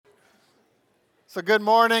So good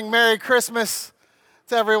morning, Merry Christmas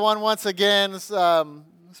to everyone once again. It's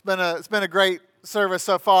been a great service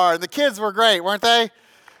so far, and the kids were great, weren't they?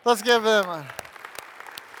 Let's give them a...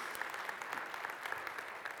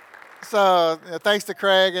 So thanks to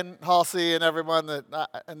Craig and Halsey and everyone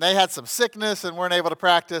and they had some sickness and weren't able to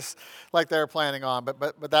practice like they were planning on,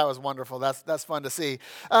 but that was wonderful. That's fun to see.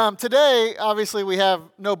 Today, obviously, we have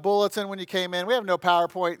no bulletin when you came in. We have no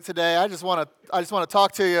PowerPoint today. I just want to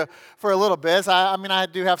talk to you for a little bit. I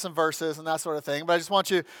do have some verses and that sort of thing, but I just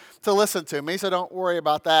want you to listen to me, so don't worry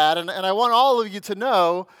about that. And I want all of you to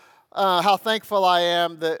know how thankful I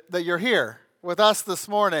am that you're here with us this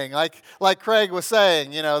morning. Like Craig was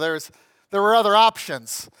saying, there were other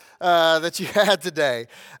options that you had today.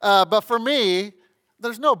 But for me,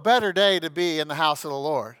 there's no better day to be in the house of the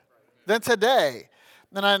Lord than today.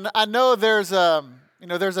 And I know there's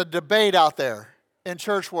a debate out there in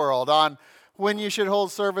church world on when you should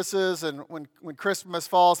hold services and when Christmas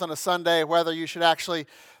falls on a Sunday, whether you should actually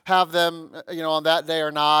have them, on that day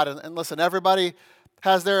or not. And listen, everybody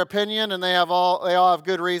has their opinion, and they all have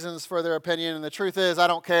good reasons for their opinion. And the truth is, I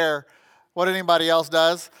don't care what anybody else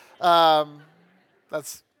does.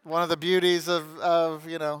 That's one of the beauties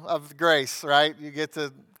of grace, right? You get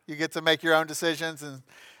to make your own decisions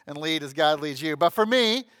and lead as God leads you. But for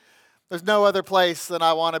me, there's no other place that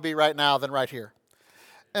I want to be right now than right here.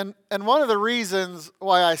 And one of the reasons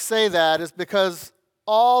why I say that is because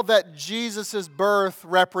all that Jesus' birth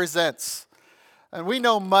represents. And we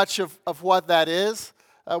know much of what that is.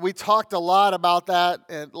 We talked a lot about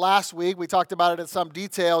that last week. We talked about it in some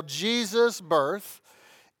detail. Jesus' birth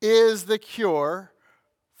is the cure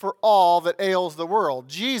for all that ails the world.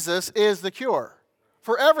 Jesus is the cure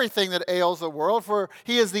for everything that ails the world, for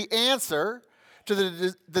he is the answer to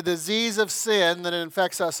the disease of sin that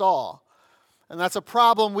infects us all. And that's a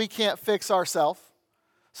problem we can't fix ourselves.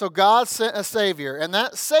 So God sent a Savior, and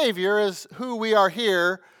that Savior is who we are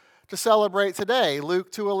here to celebrate today.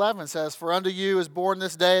 Luke 2:11 says, "For unto you is born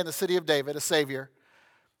this day in the city of David a Savior,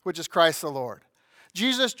 which is Christ the Lord."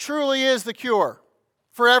 Jesus truly is the cure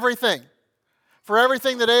for everything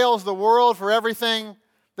that ails the world, for everything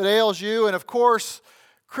that ails you. And of course,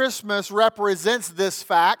 Christmas represents this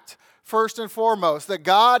fact, first and foremost, that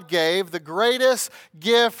God gave the greatest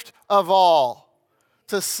gift of all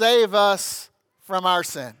to save us from our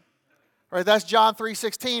sin. Right? That's John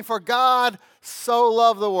 3:16. "For God so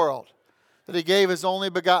loved the world that he gave his only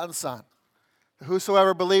begotten Son, that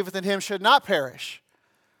whosoever believeth in him should not perish,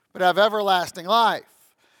 but have everlasting life."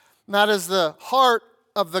 And that is the heart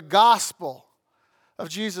of the gospel of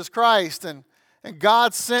Jesus Christ. And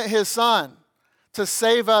God sent his Son to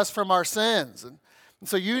save us from our sins. And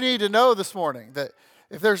so you need to know this morning that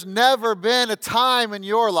if there's never been a time in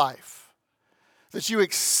your life that you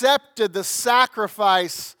accepted the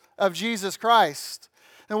sacrifice of Jesus Christ,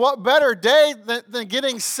 and what better day than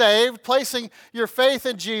getting saved, placing your faith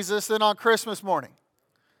in Jesus, than on Christmas morning?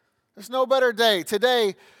 There's no better day.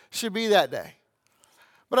 Today should be that day.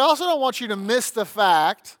 But I also don't want you to miss the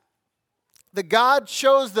fact that God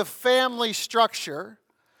chose the family structure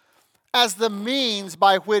as the means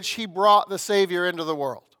by which he brought the Savior into the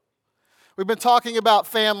world. We've been talking about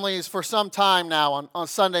families for some time now on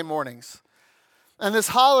Sunday mornings. And this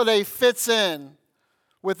holiday fits in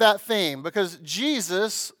with that theme because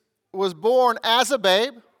Jesus was born as a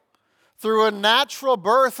babe through a natural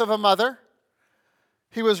birth of a mother.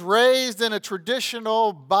 He was raised in a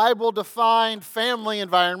traditional Bible-defined family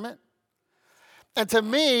environment. And to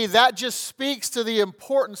me, that just speaks to the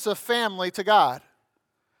importance of family to God.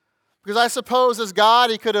 Because I suppose as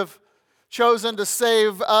God, he could have chosen to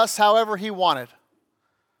save us however he wanted.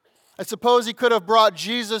 I suppose he could have brought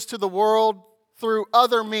Jesus to the world through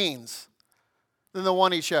other means than the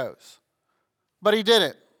one he chose. But he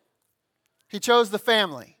didn't. He chose the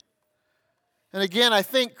family. And again, I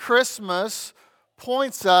think Christmas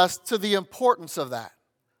points us to the importance of that.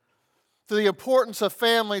 To the importance of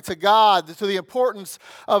family to God, to the importance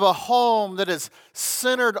of a home that is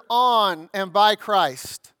centered on and by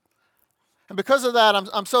Christ. And because of that,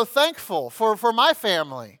 I'm so thankful for my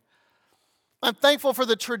family. I'm thankful for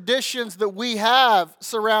the traditions that we have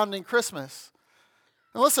surrounding Christmas.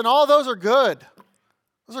 And listen, all those are good.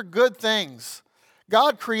 Those are good things.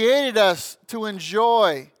 God created us to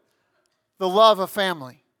enjoy the love of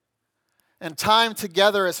family and time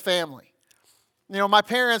together as family. My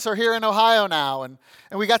parents are here in Ohio now, and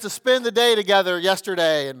we got to spend the day together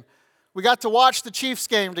yesterday, and we got to watch the Chiefs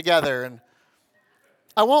game together. And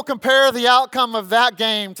I won't compare the outcome of that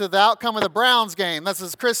game to the outcome of the Browns game. This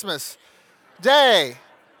is Christmas Day.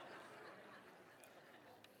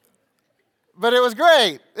 But it was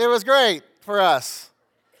great. It was great for us.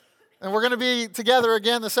 And we're going to be together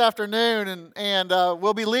again this afternoon, and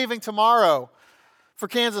we'll be leaving tomorrow for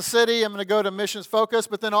Kansas City. I'm going to go to Missions Focus,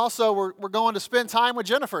 but then also we're going to spend time with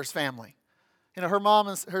Jennifer's family. You know, her mom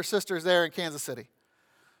and her sisters there in Kansas City.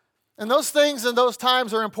 And those things and those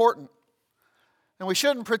times are important. And we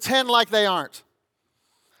shouldn't pretend like they aren't.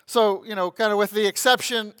 So, you know, kind of with the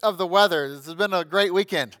exception of the weather, this has been a great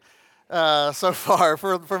weekend so far,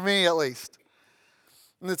 for me at least.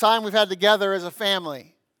 And the time we've had together as a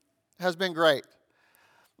family has been great.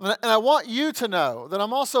 And I want you to know that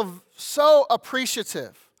I'm also so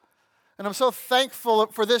appreciative and I'm so thankful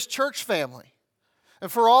for this church family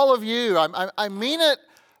and for all of you. I mean it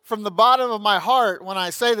from the bottom of my heart when I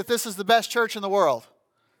say that this is the best church in the world.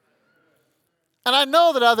 And I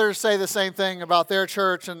know that others say the same thing about their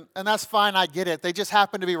church, and that's fine, I get it. They just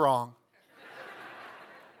happen to be wrong.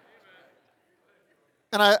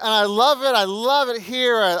 And I love it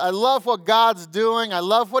here. I love what God's doing. I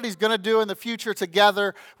love what He's going to do in the future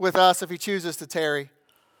together with us if He chooses to tarry.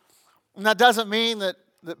 And that doesn't mean that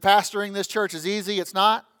pastoring this church is easy. It's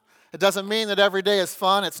not. It doesn't mean that every day is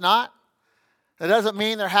fun. It's not. It doesn't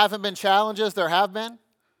mean there haven't been challenges. There have been.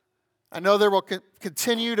 I know there will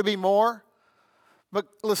continue to be more. But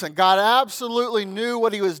listen, God absolutely knew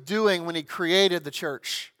what He was doing when He created the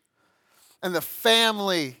church and the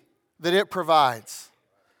family that it provides.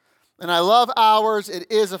 And I love ours.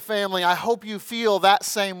 It is a family. I hope you feel that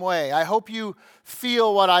same way. I hope you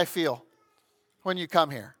feel what I feel when you come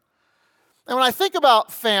here. And when I think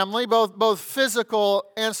about family, both physical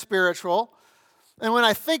and spiritual, and when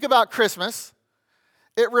I think about Christmas,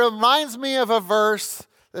 it reminds me of a verse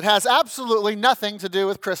that has absolutely nothing to do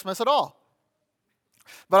with Christmas at all.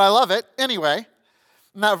 But I love it anyway.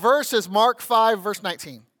 And that verse is Mark 5, verse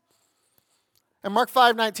 19. And Mark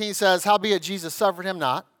 5:19 says, "Howbeit Jesus suffered him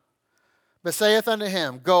not, but saith unto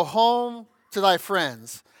him, Go home to thy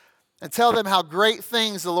friends, and tell them how great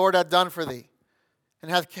things the Lord hath done for thee, and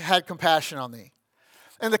hath had compassion on thee."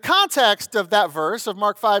 And the context of that verse of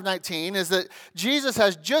Mark 5:19 is that Jesus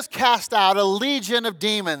has just cast out a legion of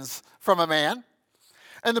demons from a man.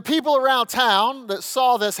 And the people around town that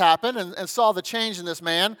saw this happen and saw the change in this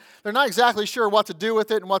man, they're not exactly sure what to do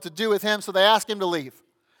with it and what to do with him, so they ask him to leave.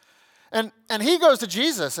 And he goes to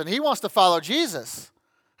Jesus, and he wants to follow Jesus.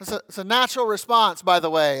 It's a natural response, by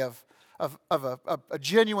the way, of a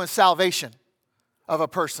genuine salvation of a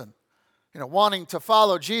person, wanting to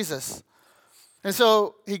follow Jesus. And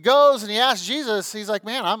so he goes and he asks Jesus, he's like,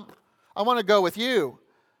 man, I want to go with you.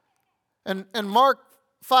 And Mark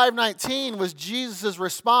 5:19 was Jesus'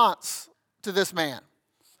 response to this man.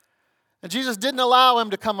 And Jesus didn't allow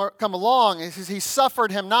him to come along. He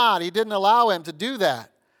suffered him not. He didn't allow him to do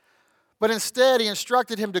that. But instead, he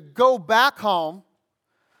instructed him to go back home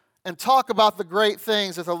and talk about the great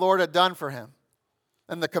things that the Lord had done for him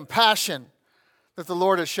and the compassion that the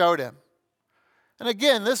Lord has showed him. And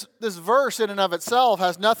again, this verse in and of itself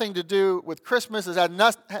has nothing to do with Christmas. It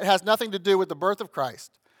has nothing to do with the birth of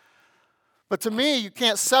Christ. But to me, you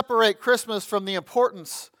can't separate Christmas from the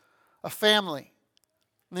importance of family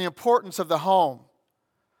and the importance of the home.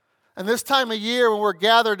 And this time of year when we're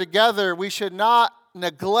gathered together, we should not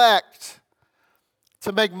neglect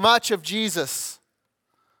to make much of Jesus.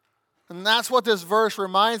 And that's what this verse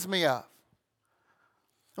reminds me of.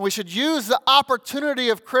 And we should use the opportunity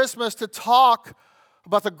of Christmas to talk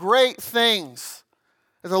about the great things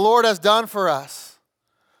that the Lord has done for us.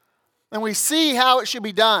 And we see how it should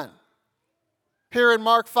be done here in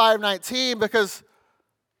Mark 5:19, because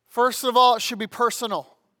first of all, it should be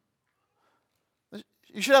personal.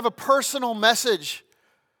 You should have a personal message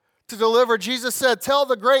to deliver. Jesus said, tell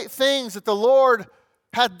the great things that the Lord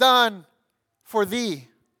hath done for thee.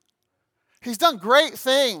 He's done great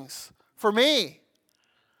things for me.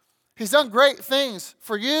 He's done great things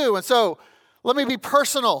for you. And so let me be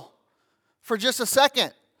personal for just a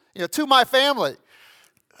second. To my family,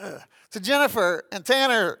 to Jennifer and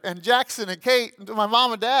Tanner and Jackson and Kate, and to my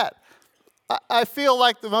mom and dad. I feel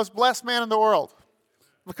like the most blessed man in the world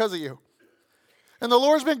because of you. And the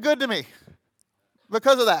Lord's been good to me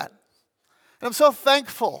because of that. And I'm so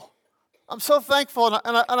thankful. I'm so thankful.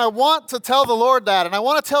 And I want to tell the Lord that. And I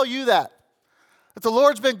want to tell you that the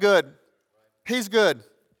Lord's been good. He's good.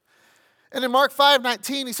 And in Mark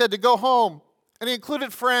 5:19, he said to go home. And he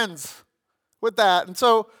included friends with that. And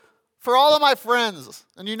so for all of my friends,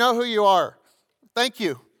 and you know who you are, thank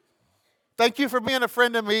you. Thank you for being a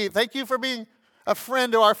friend to me. Thank you for being a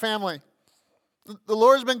friend to our family. The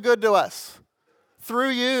Lord's been good to us through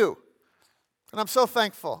you. And I'm so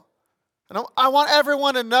thankful. And I want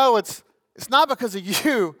everyone to know it's not because of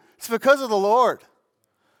you. It's because of the Lord.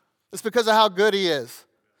 It's because of how good He is.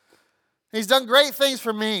 He's done great things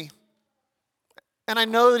for me. And I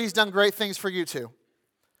know that he's done great things for you too.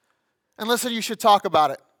 And listen, you should talk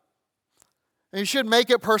about it. And you should make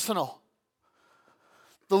it personal.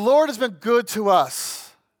 The Lord has been good to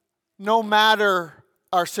us, no matter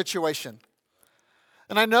our situation.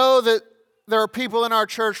 And I know that there are people in our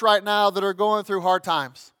church right now that are going through hard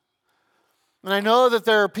times. And I know that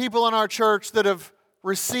there are people in our church that have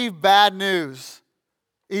received bad news,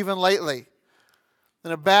 even lately,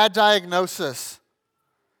 and a bad diagnosis.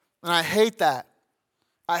 And I hate that.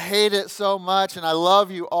 I hate it so much, and I love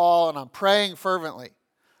you all, and I'm praying fervently.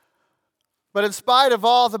 But in spite of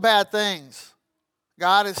all the bad things,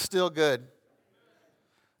 God is still good.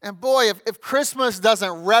 And boy, if Christmas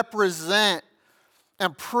doesn't represent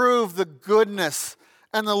and prove the goodness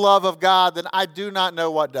and the love of God, then I do not know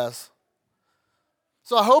what does.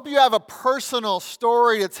 So I hope you have a personal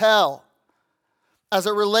story to tell as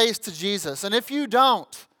it relates to Jesus. And if you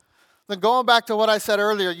don't, then going back to what I said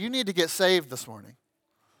earlier, you need to get saved this morning.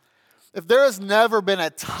 If there has never been a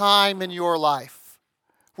time in your life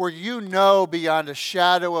where you know beyond a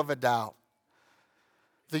shadow of a doubt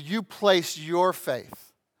that you placed your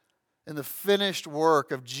faith in the finished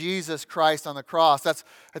work of Jesus Christ on the cross.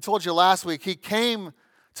 I told you last week, he came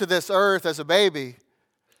to this earth as a baby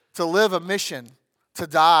to live a mission, to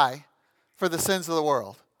die for the sins of the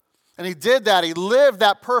world. And he did that. He lived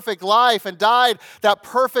that perfect life and died that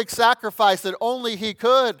perfect sacrifice that only he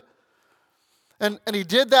could. And he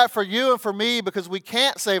did that for you and for me because we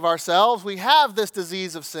can't save ourselves. We have this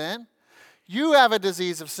disease of sin. You have a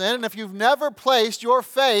disease of sin. And if you've never placed your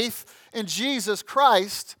faith in Jesus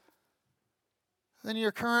Christ, then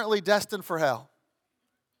you're currently destined for hell,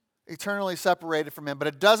 eternally separated from him. But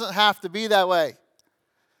it doesn't have to be that way.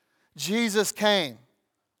 Jesus came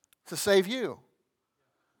to save you.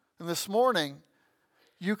 And this morning,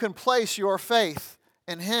 you can place your faith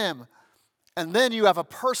in him, and then you have a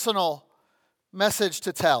personal message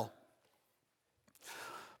to tell.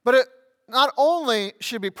 But it not only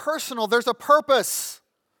should be personal, there's a purpose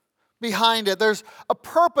behind it. There's a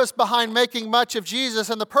purpose behind making much of Jesus,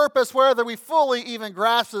 and the purpose, whether we fully even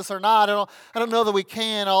grasp this or not, I don't know that we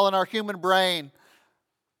can all in our human brain,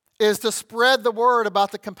 is to spread the word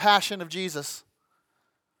about the compassion of Jesus.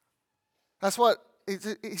 That's what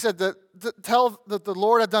he said, tell that the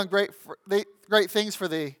Lord had done great things for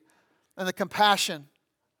thee, and the compassion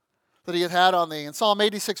that he had on thee. And Psalm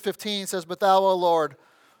 86:15 says, "But thou, O Lord,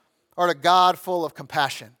 art a God full of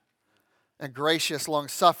compassion, and gracious,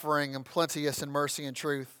 long-suffering, and plenteous in mercy and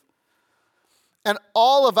truth." And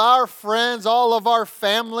all of our friends, all of our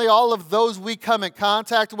family, all of those we come in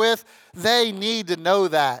contact with, they need to know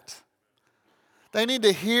that. They need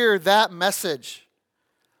to hear that message,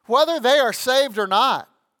 whether they are saved or not.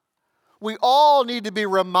 We all need to be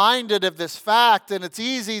reminded of this fact, and it's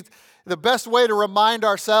easy. The best way to remind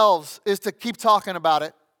ourselves is to keep talking about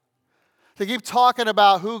it. To keep talking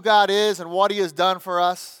about who God is and what he has done for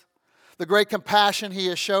us. The great compassion he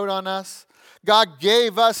has showed on us. God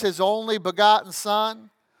gave us his only begotten Son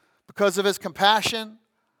because of his compassion.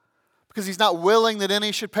 Because he's not willing that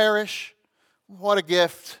any should perish. What a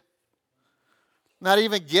gift. That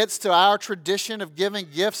even gets to our tradition of giving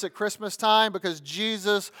gifts at Christmas time, because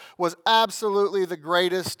Jesus was absolutely the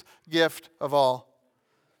greatest gift of all.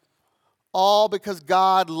 All because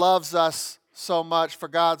God loves us so much, for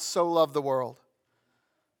God so loved the world.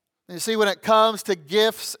 And you see, when it comes to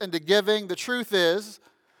gifts and to giving, the truth is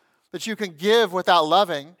that you can give without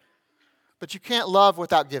loving, but you can't love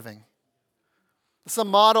without giving. It's the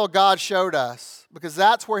model God showed us, because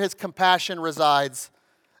that's where his compassion resides,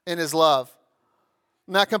 in his love.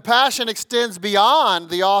 And that compassion extends beyond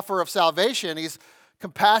the offer of salvation. He's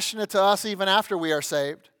compassionate to us even after we are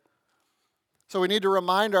saved. So we need to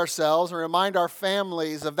remind ourselves and remind our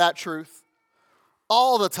families of that truth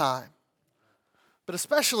all the time, but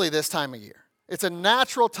especially this time of year. It's a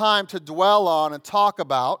natural time to dwell on and talk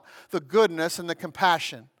about the goodness and the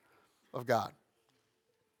compassion of God.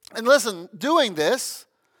 And listen, doing this,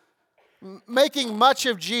 making much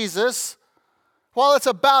of Jesus, while it's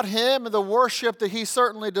about him and the worship that he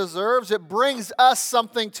certainly deserves, it brings us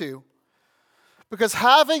something too. Because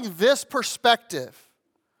having this perspective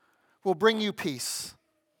will bring you peace.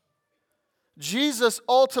 Jesus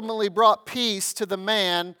ultimately brought peace to the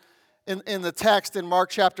man in the text in Mark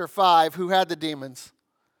chapter 5 who had the demons.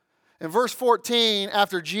 In verse 14,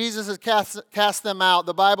 after Jesus had cast them out,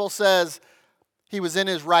 the Bible says he was in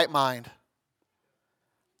his right mind.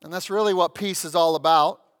 And that's really what peace is all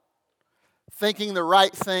about. Thinking the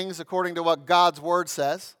right things according to what God's word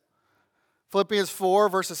says. Philippians 4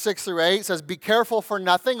 verses 6 through 8 says, "Be careful for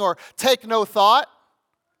nothing, or take no thought,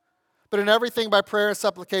 but in everything by prayer and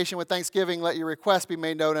supplication with thanksgiving let your requests be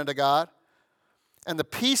made known unto God. And the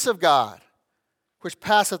peace of God, which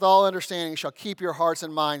passeth all understanding, shall keep your hearts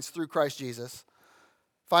and minds through Christ Jesus.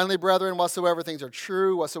 Finally, brethren, whatsoever things are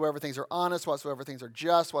true, whatsoever things are honest, whatsoever things are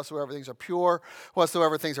just, whatsoever things are pure,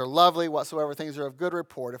 whatsoever things are lovely, whatsoever things are of good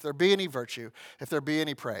report, if there be any virtue, if there be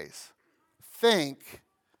any praise, think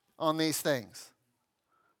on these things.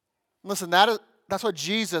 Listen, that's what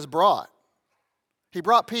Jesus brought. He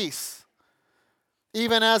brought peace.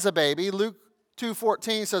 Even as a baby, Luke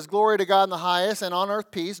 2:14 says, glory to God in the highest, and on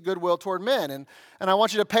earth peace, goodwill toward men. And I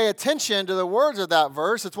want you to pay attention to the words of that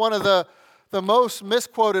verse. It's one of the most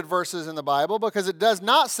misquoted verses in the Bible because it does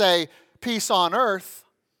not say peace on earth.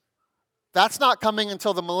 That's not coming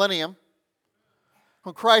until the millennium,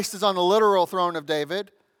 when Christ is on the literal throne of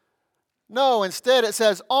David. No, instead it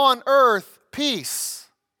says on earth peace,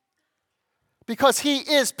 because he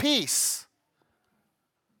is peace.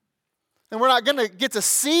 And we're not going to get to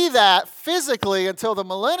see that physically until the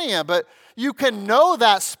millennium, but you can know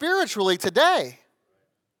that spiritually today.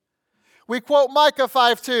 We quote Micah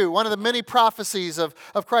 5:2, one of the many prophecies of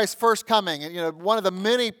Christ's first coming, one of the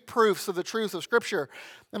many proofs of the truth of Scripture.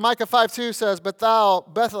 And Micah 5:2 says, but thou,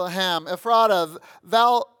 Bethlehem, Ephratah,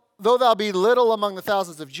 though thou be little among the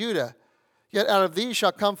thousands of Judah, yet out of thee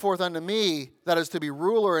shall come forth unto me that is to be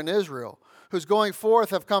ruler in Israel, whose going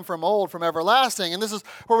forth have come from old, from everlasting. And this is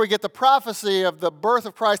where we get the prophecy of the birth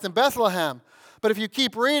of Christ in Bethlehem. But if you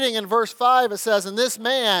keep reading in verse 5, it says, and this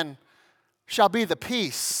man shall be the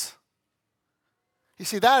peace. You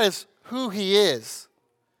see, that is who he is.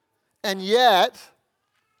 And yet,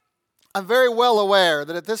 I'm very well aware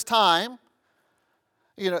that at this time,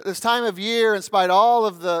 this time of year, in spite of all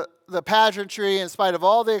of the pageantry, in spite of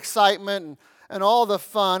all the excitement and all the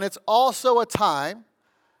fun, it's also a time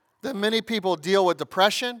that many people deal with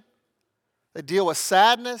depression, they deal with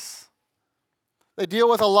sadness, they deal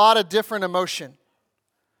with a lot of different emotion.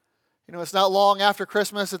 It's not long after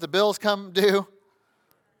Christmas that the bills come due.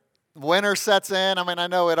 Winter sets in. I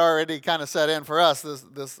know it already kind of set in for us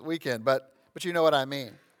this weekend, but you know what I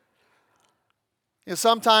mean.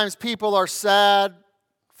 Sometimes people are sad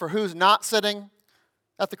for who's not sitting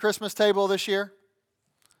at the Christmas table this year,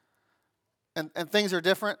 and things are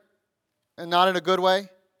different, and not in a good way.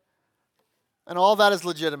 And all that is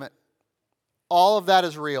legitimate. All of that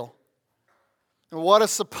is real. And what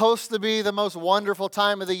is supposed to be the most wonderful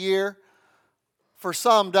time of the year, for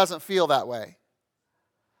some doesn't feel that way.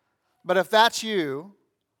 But if that's you,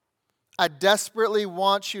 I desperately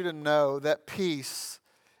want you to know that peace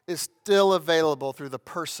is still available through the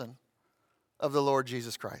person of the Lord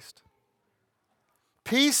Jesus Christ.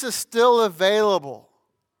 Peace is still available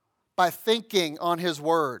by thinking on His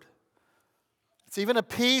Word. It's even a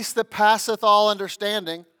peace that passeth all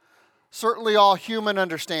understanding, certainly all human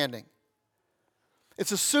understanding.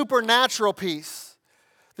 It's a supernatural peace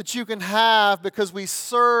that you can have because we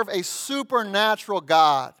serve a supernatural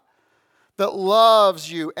God that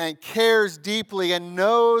loves you and cares deeply and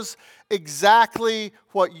knows exactly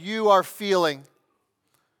what you are feeling.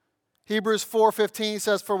 Hebrews 4:15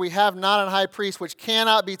 says, for we have not an high priest which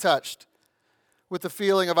cannot be touched with the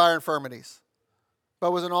feeling of our infirmities,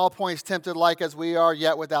 but was in all points tempted like as we are,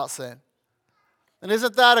 yet without sin. And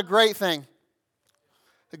isn't that a great thing?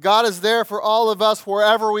 That God is there for all of us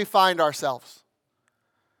wherever we find ourselves.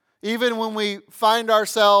 Even when we find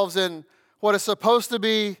ourselves in what is supposed to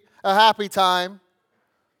be a happy time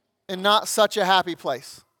and not such a happy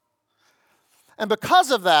place. And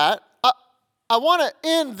because of that, I want to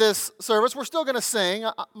end this service. We're still going to sing.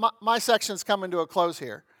 My section's coming to a close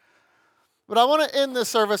here. But I want to end this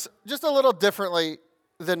service just a little differently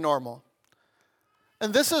than normal.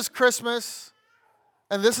 And this is Christmas,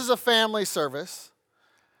 and this is a family service.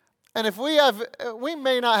 And if we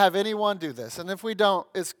may not have anyone do this, and if we don't,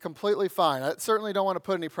 it's completely fine. I certainly don't want to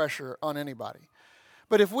put any pressure on anybody.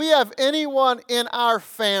 But if we have anyone in our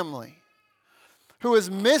family who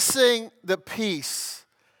is missing the peace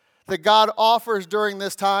that God offers during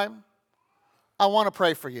this time, I want to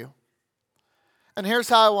pray for you. And here's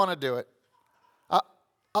how I want to do it.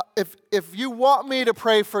 If you want me to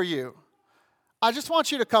pray for you, I just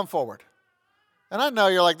want you to come forward. And I know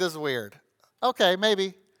you're like, this is weird. Okay,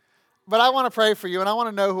 maybe. But I want to pray for you, and I want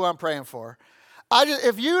to know who I'm praying for.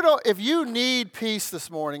 If you need peace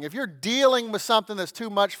this morning, if you're dealing with something that's too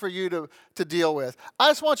much for you to deal with, I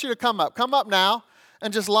just want you to come up. Come up now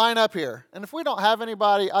and just line up here. And if we don't have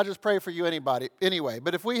anybody, I'll just pray for you anyway.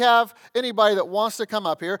 But if we have anybody that wants to come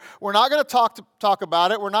up here, we're not going to talk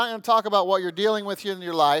about it. We're not going to talk about what you're dealing with in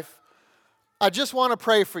your life. I just want to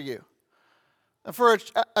pray for you. And for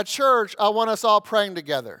a church, I want us all praying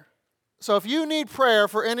together. So if you need prayer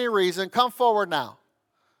for any reason, come forward now.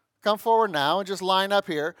 Come forward now and just line up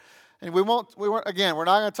here. And we're not going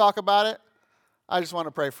to talk about it. I just want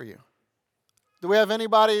to pray for you. Do we have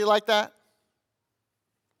anybody like that?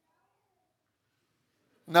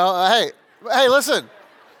 No, hey, listen.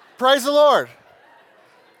 Praise the Lord.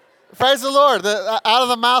 Praise the Lord. Out of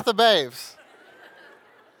the mouth of babes.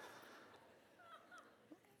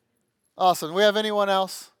 Awesome. Do we have anyone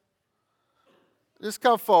else? Just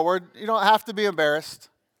come forward. You don't have to be embarrassed.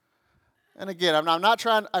 And again,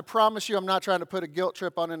 I promise you I'm not trying to put a guilt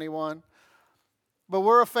trip on anyone. But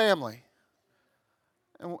we're a family.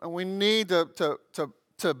 And we need to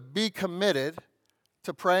be committed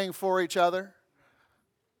to praying for each other.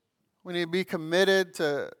 We need to be committed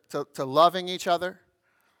to loving each other.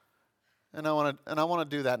 And I want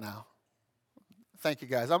to do that now. Thank you,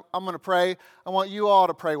 guys. I'm going to pray. I want you all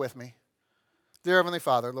to pray with me. Dear Heavenly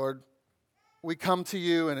Father, Lord, we come to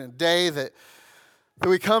you in a day that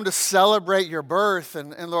we come to celebrate your birth.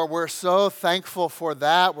 And Lord, we're so thankful for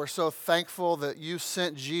that. We're so thankful that you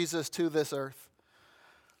sent Jesus to this earth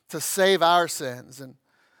to save our sins. And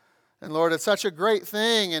Lord, it's such a great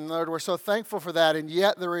thing. And Lord, we're so thankful for that. And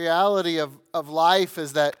yet the reality of life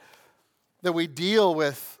is that we deal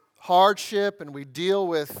with hardship and we deal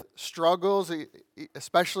with struggles,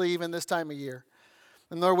 especially even this time of year.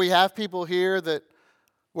 And Lord, we have people here that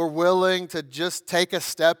were willing to just take a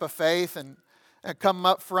step of faith and come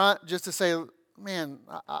up front just to say, man,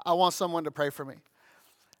 I want someone to pray for me.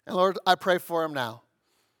 And Lord, I pray for them now.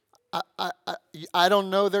 I don't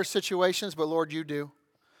know their situations, but Lord, you do.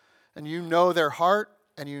 And you know their heart,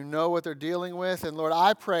 and you know what they're dealing with. And Lord,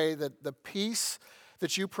 I pray that the peace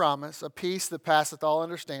that you promise, a peace that passeth all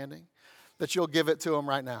understanding, that you'll give it to them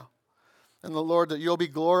right now. And the Lord, that you'll be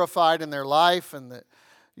glorified in their life, and that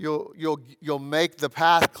you'll make the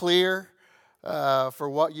path clear for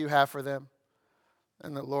what you have for them.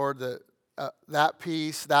 And that, Lord, that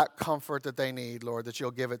peace, that comfort that they need, Lord, that you'll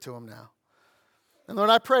give it to them now. And Lord,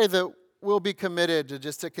 I pray that we'll be committed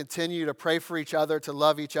to continue to pray for each other, to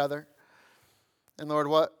love each other. And Lord,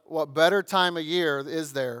 what better time of year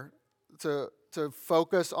is there to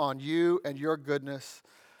focus on you and your goodness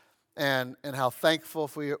and how thankful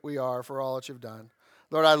we are for all that you've done.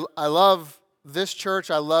 Lord, I love this church.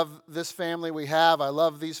 I love this family we have. I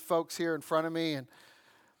love these folks here in front of me. And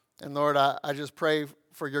Lord, I just pray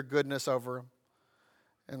for your goodness over them.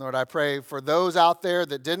 And Lord, I pray for those out there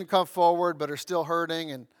that didn't come forward but are still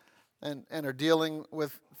hurting and are dealing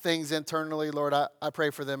with things internally. Lord, I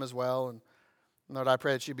pray for them as well. And Lord, I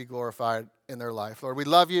pray that you be glorified in their life. Lord, we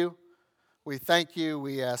love you. We thank you.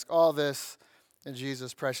 We ask all this in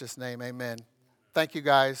Jesus' precious name. Amen. Thank you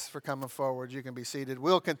guys for coming forward. You can be seated.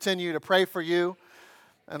 We'll continue to pray for you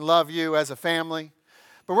and love you as a family.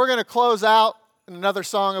 But we're going to close out in another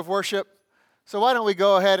song of worship. So why don't we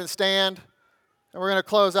go ahead and stand? And we're going to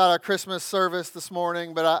close out our Christmas service this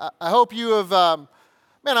morning. But I hope you have, I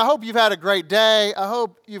hope you've had a great day. I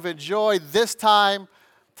hope you've enjoyed this time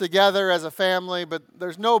together as a family. But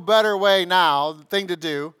there's no better way now, thing to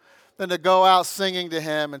do, than to go out singing to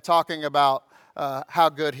him and talking about how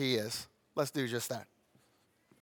good he is. Let's do just that.